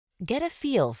Get a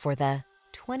feel for the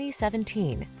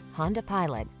 2017 Honda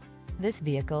Pilot. This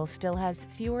vehicle still has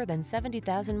fewer than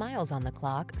 70,000 miles on the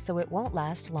clock, so it won't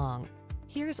last long.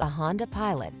 Here's a Honda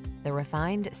Pilot, the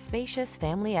refined, spacious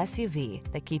family SUV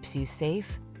that keeps you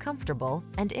safe, comfortable,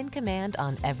 and in command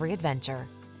on every adventure.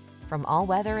 From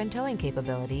all-weather and towing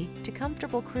capability to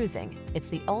comfortable cruising, it's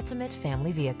the ultimate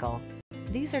family vehicle.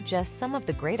 These are just some of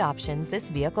the great options this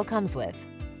vehicle comes with: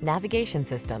 navigation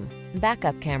system,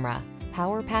 backup camera,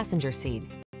 power passenger seat,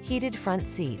 heated front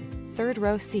seat, third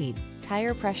row seat,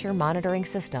 tire pressure monitoring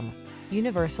system,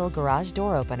 universal garage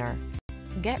door opener.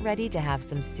 Get ready to have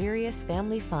some serious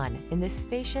family fun in this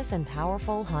spacious and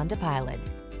powerful Honda Pilot.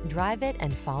 Drive it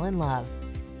and fall in love.